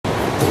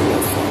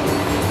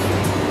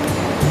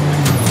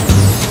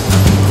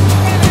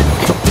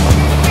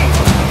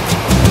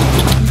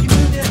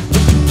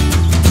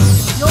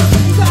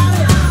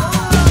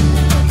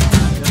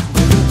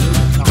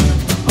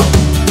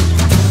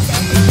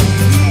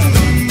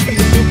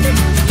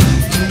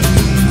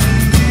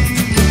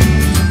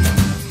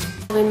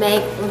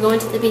going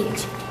to the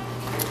beach.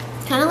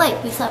 It's kind of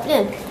late, we slept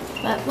in,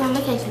 but we're on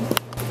vacation.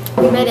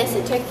 We made us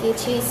a turkey and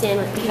cheese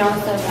sandwich.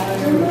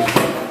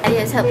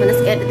 Daddy's helping us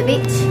go to the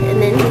beach,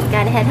 and then he's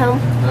got to head home.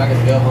 I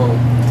gotta go home.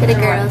 To the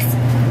girls.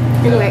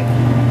 And work.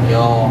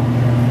 Y'all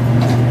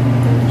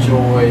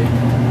enjoy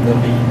the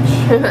beach.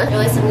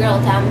 Enjoy some girl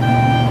time.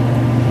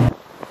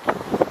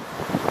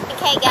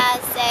 Okay guys,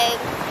 so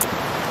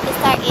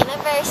it's our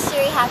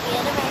anniversary. Happy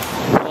anniversary.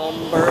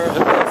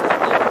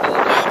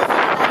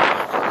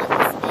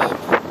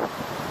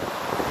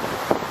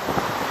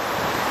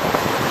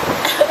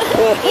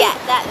 Yeah,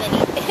 that many.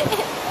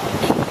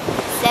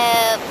 So,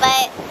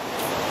 but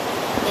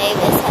Dave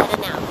is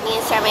heading out. Me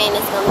and Charmaine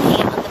is going to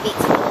hang out on the beach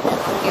a little bit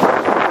longer.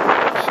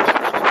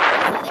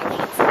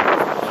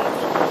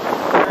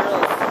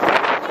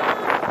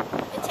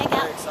 And they're taking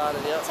other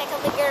things. Check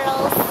out the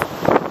girls.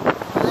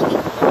 Love you.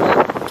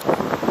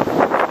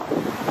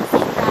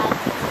 Say pride.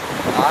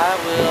 I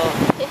will.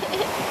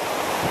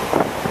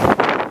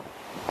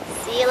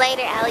 See you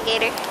later,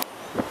 alligator.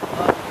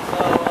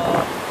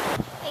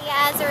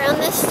 We're on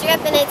the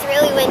strip and it's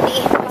really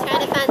windy. We're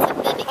trying to find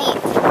something to eat.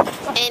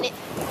 And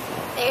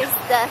there's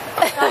the...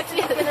 I thought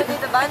you were going to do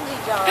the bungee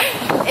jump.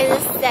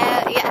 It's the...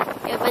 Yeah,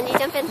 you're bungee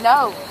jumping?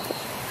 No.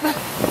 We're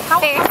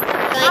going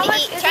to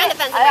eat. Trying to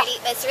find somewhere to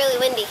eat, but it's really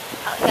windy.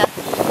 Oh, go.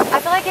 I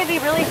feel like it'd be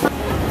really fun.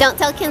 Don't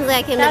tell Kinsley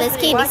I came to this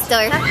candy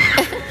store.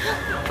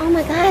 Oh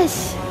my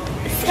gosh.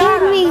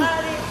 Scared me.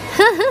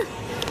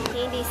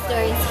 Candy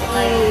store is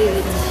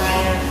huge.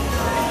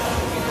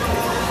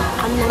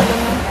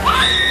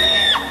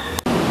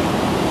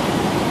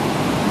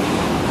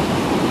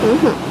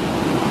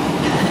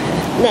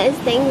 Those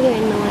things are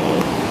in the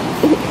way.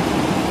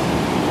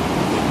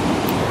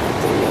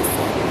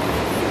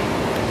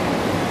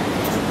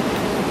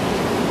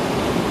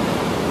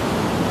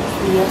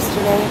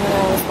 Yesterday when I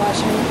was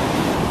watching.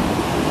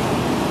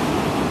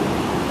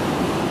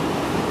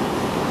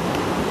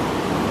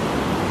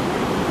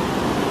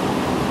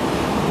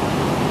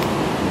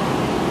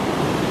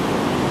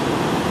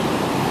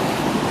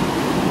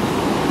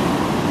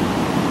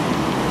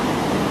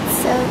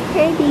 So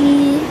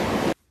pretty.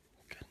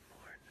 Good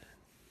morning.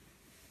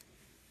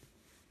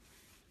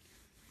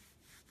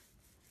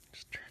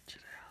 Stretch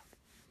it out.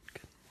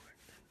 Good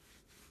morning.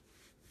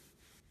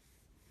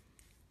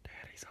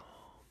 Daddy's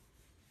home.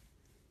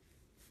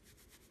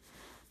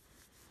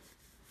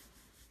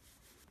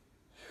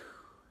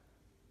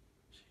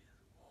 She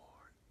is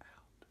worn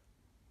out.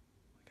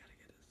 We gotta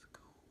get to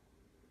school.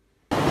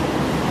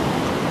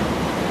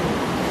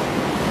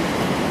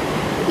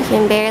 You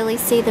can barely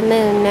see the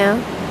moon now.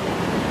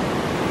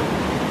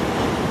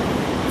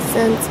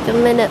 Sun's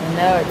coming up.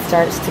 No, it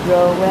starts to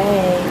go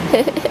away.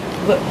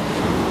 Look.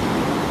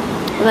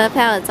 I love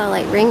how it's all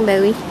like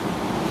rainbowy.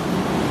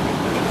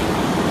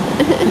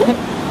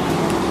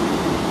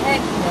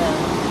 Heck no.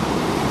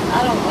 I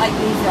don't like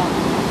these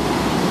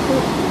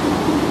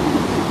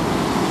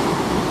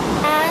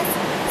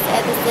So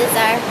this is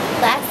our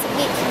last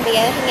week. We go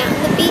hang out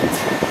on the beach.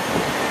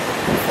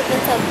 It's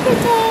looking so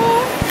pretty.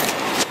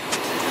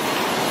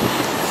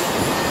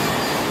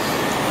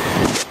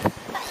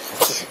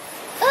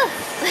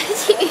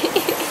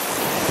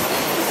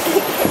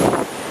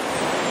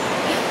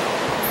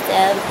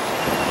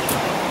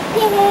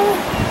 Yeah,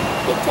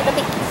 get to the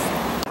beach.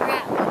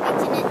 We're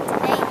watching it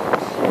today.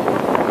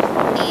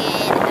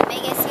 And I may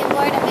get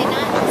skimboard, I may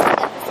not. Just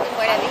pick up the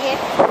skimboard over here.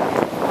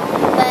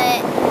 But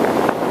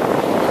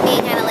I'm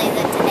being kind of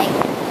lazy today.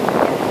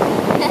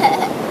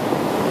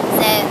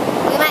 So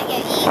we might go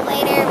eat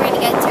later. We're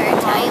gonna go to our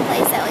Italian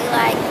place that we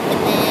like, and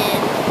then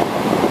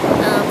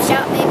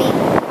shop maybe.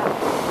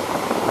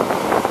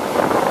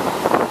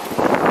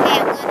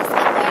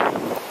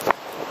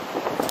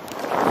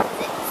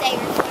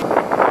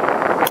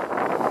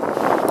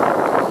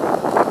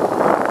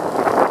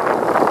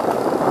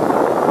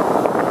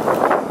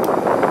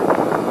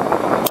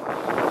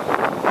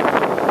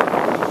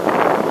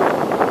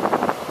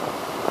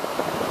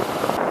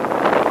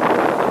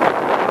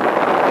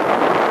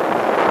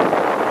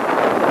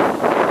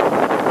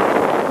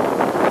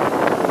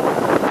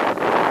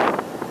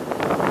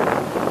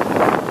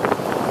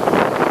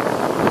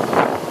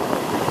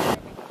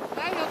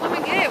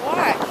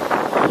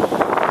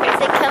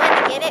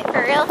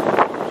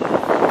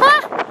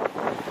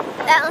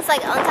 That one's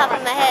like on top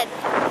of my head.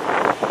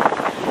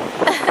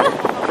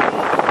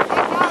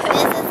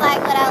 This is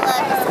like what I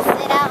love, is to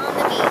sit out on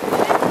the beach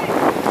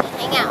and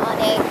hang out all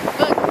day.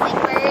 Like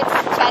birds,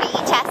 try to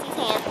eat Chassie's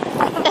hand.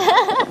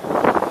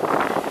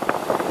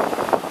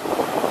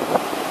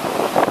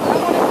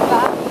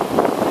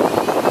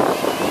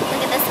 Look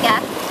at this guy.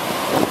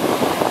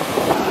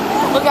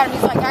 Look at him,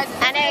 he's like, guys.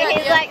 I know,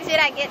 he's like, should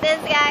I get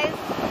this, guys?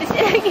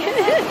 Should I get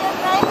this?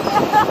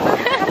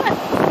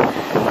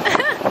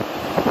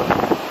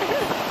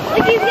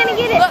 Look, he's gonna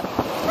get it.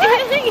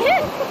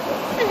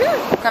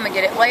 Come and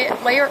get it.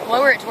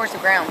 Lower it towards the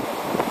ground.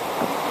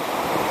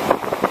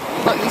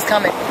 Look, he's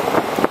coming.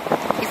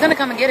 He's gonna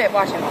come and get it.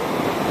 Watch him.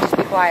 Just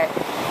be quiet.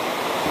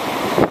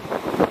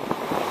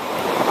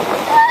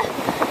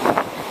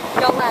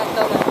 Don't laugh,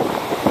 don't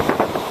laugh.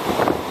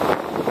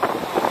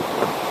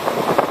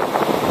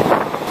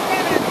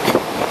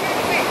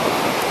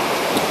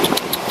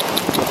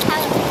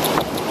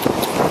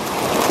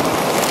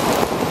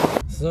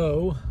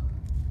 So,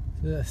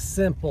 a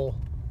simple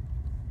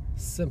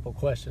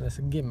question. It's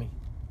a gimme.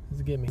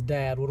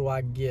 Dad, what do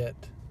I get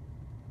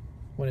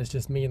when it's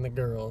just me and the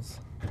girls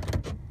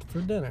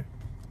for dinner?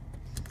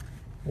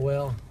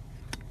 Well,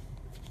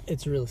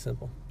 it's really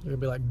simple. They're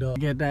gonna be like, duh.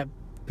 Get that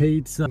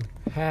pizza.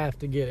 Have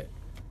to get it.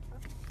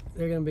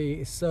 They're gonna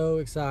be so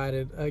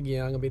excited.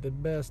 Again, I'm gonna be the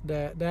best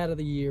dad of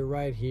the year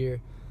right here.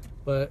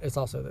 But it's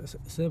also the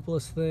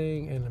simplest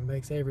thing, and it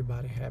makes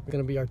everybody happy. It's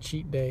gonna be our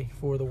cheat day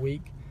for the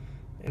week,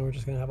 and we're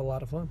just gonna have a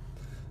lot of fun.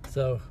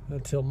 So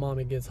until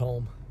mommy gets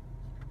home,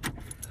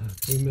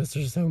 we miss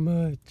her so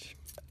much.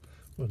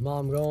 With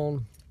mom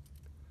gone,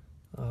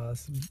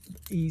 it's the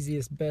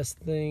easiest, best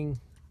thing.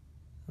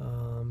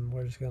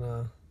 We're just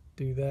gonna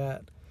do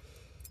that,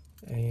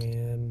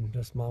 and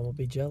just mom will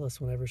be jealous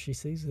whenever she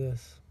sees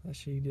this that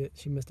she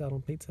missed out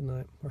on pizza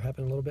night. We're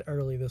having a little bit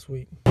early this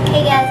week.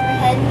 Hey guys, we're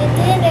heading to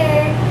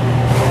dinner.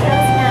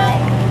 Girls'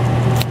 night.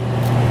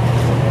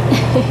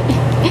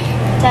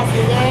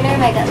 Jesse's doing her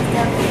makeup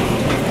still.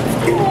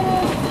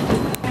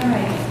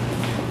 Alright.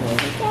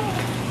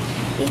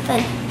 Be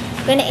fun.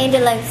 We're going to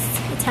Angelo's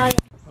Italian.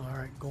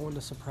 Alright, going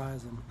to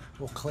surprise him.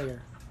 Well,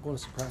 Claire. Going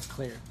to surprise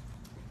Claire.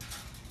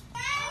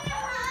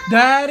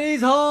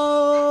 Daddy's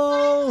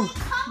home!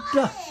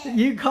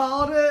 You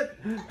called it?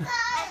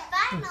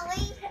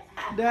 Finally.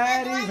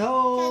 Daddy's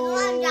home!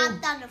 One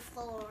dropped on the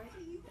floor.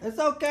 It's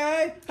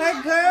okay.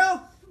 Hey,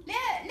 girl! Look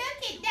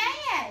at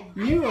Dad.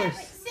 You are...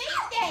 See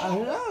I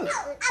Dad. know.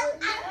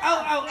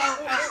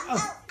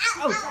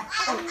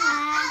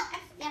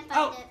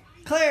 Oh,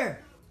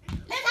 Claire! Look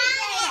at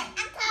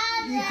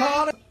Dad. You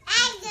called it?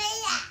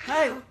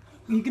 Hey,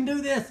 you can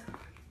do this.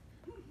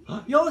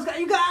 You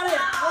got it!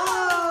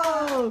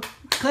 Oh!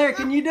 Claire,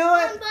 can you do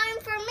One it?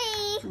 point for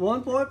me.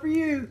 1 point for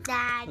you.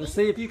 Daddy. Let's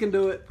see if you can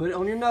do it. Put it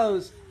on your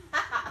nose.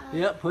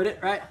 Yep, put it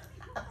right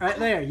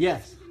there.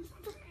 Yes.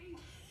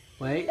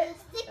 Wait.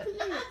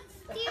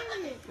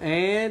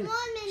 And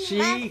she.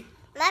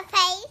 My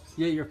face.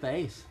 Yeah, your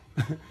face.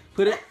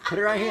 Put it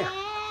right here.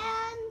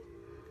 And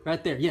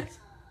Right there. Yes.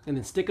 And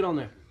then stick it on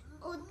there.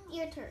 oh,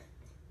 your turn.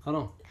 Hold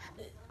on.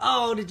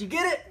 Oh, did you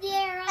get it?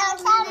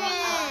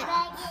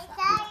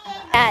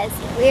 Guys,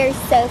 we're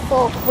so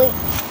full.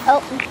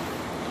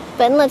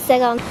 Putting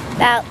lipstick on.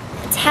 That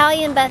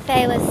Italian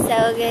buffet was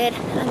so good.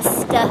 I'm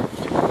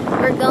stuffed.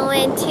 We're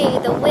going to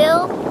the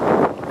Wheel.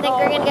 I think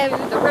we're gonna go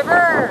to the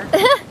river.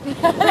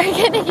 We're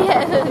gonna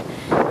go.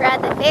 We're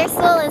at the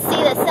festival and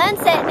see the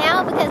sunset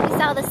now because we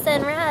saw the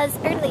sunrise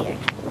earlier.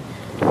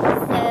 So,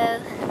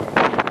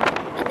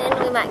 and then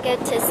we might go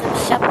to some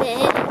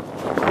shopping.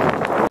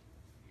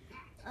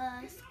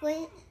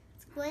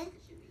 Squint.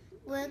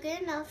 We're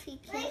good enough. He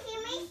can't.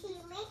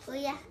 Oh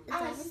yeah, it's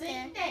over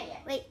there.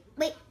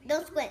 Wait,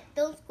 don't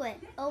squint.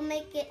 Oh,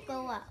 make it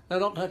go up. No,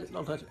 don't touch it.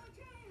 Don't touch it.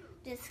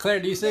 Just, Claire,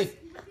 do you see?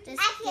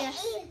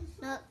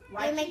 No,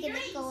 you're making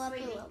it go up a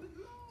little.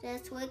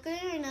 Just wiggle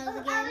your nose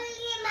again.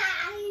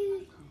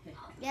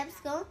 Yep, it's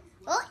going.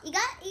 Oh, you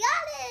got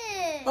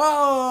it.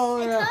 Oh,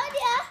 I yeah. told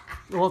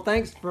ya. Well,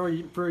 thanks for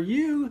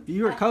you.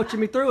 You were coaching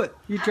me through it.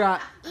 You try.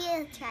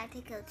 You try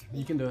to coach me.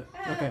 You can do it.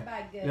 Okay.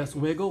 Just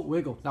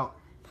wiggle. No.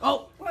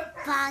 Oh.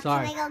 Bob,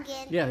 Sorry. can I go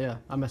again? Yeah.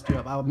 I messed you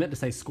up. I meant to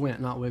say squint,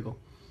 not wiggle.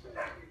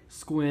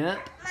 Squint.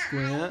 I've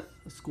been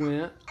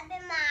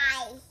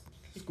my.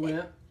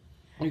 Squint.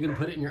 You're gonna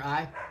put it in your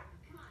eye.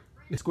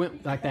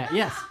 Squint like that.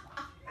 Yes.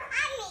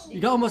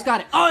 You almost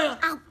got it. Oh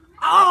yeah.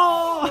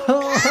 Oh.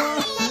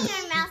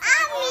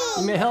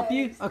 You may help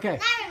you. Okay.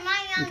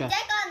 Okay.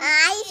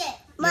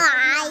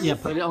 Yeah.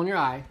 Put it on your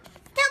eye.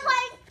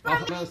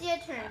 Off the nose. Your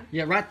turn.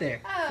 Yeah, right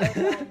there. Oh my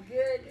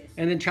goodness.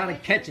 And then try to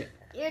catch it.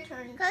 Your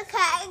turn.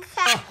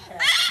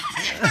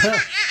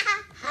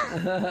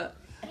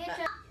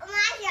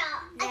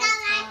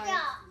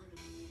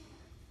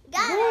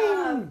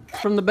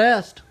 From the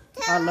best.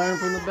 I learned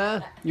from the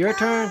best. Your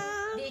turn.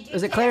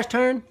 Is it Claire's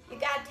turn? You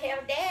gotta tell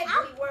Dad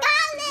we were.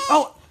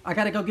 Oh, I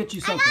gotta go get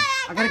you something.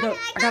 I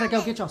gotta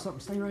go get y'all something.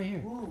 Stay right here.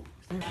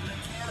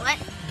 What?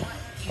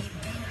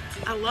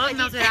 I love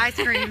melted ice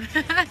cream.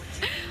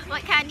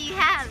 What kind do you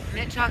have?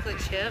 Mint chocolate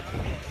chip.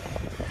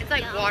 It's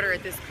like Yum. water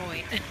at this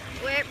point.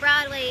 We're at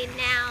Broadway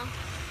now.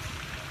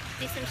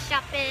 Do some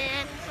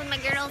shopping with my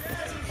girls.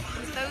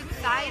 I'm so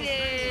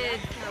excited.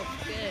 Oh,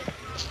 good.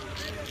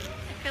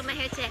 Curl my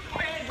hair today.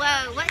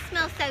 Whoa, what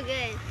smells so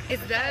good?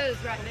 It's those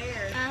right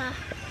there.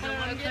 The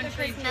low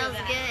country smells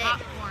good.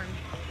 popcorn.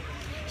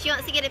 She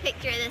wants to get a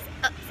picture of this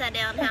upside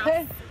down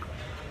house.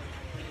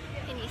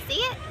 Can you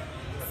see it?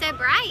 It's so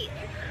bright.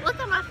 Look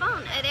on my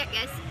phone. Oh, there it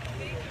goes.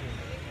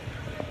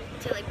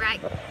 It's really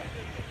bright.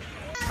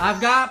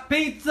 I've got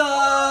pizza!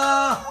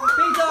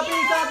 Pizza!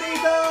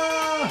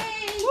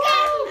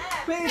 Woo!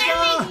 Pizza!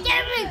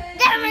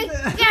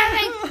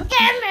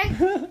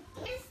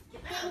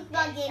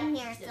 Bug in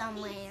here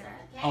somewhere.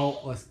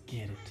 Oh, let's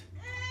get it.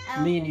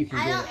 Me and you can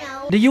I get don't it.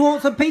 know. Do you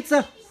want some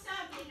pizza?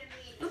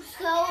 I'm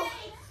so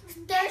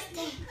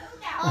thirsty.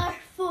 Or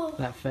full.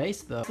 That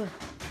face though. I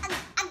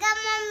got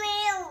my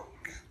milk.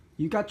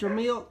 You got your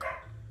milk?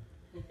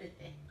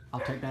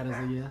 I'll take that as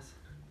a yes.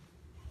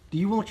 Do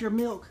you want your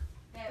milk?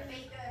 That'll be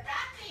good right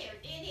there.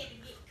 Then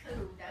it'll get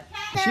cooled,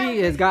 okay?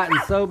 She has gotten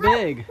so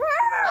big.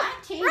 I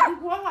tell you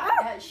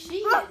what, she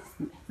is.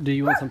 Do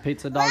you want some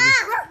pizza, doggy?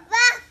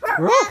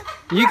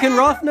 Ruff. You can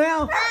rough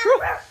now. Look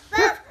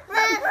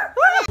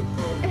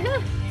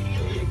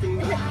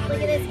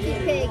at this cute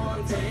pig.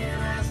 Oh,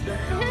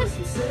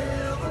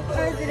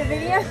 is it a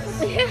video?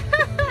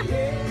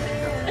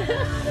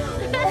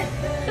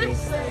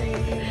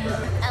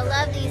 I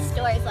love these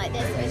stories like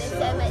this where there's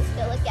so much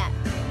to look at.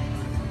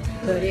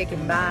 But it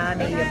can buy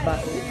me a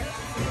boat.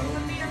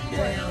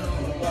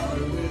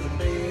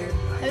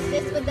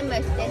 Hostess with the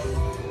mostest.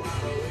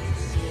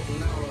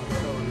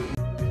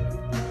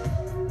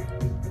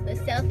 The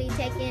selfie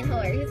taking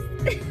horse.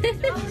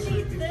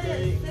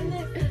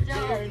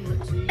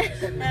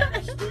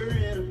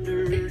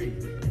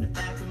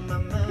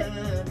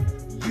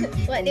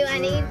 What do I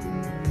need?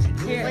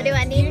 Here. What do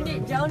I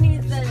need? Joe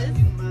needs this.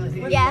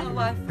 What's Yeah. my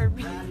wife for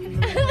me?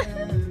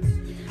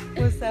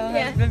 What's the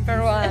Yeah. husband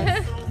for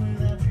wife?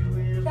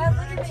 Dad,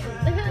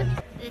 look at me.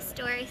 This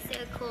story's so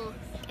cool.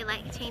 It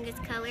like changes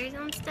colors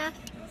on stuff.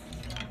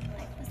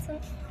 Like this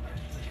one.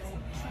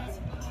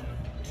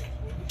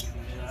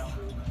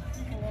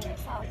 And then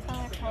it's all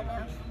colorful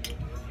now.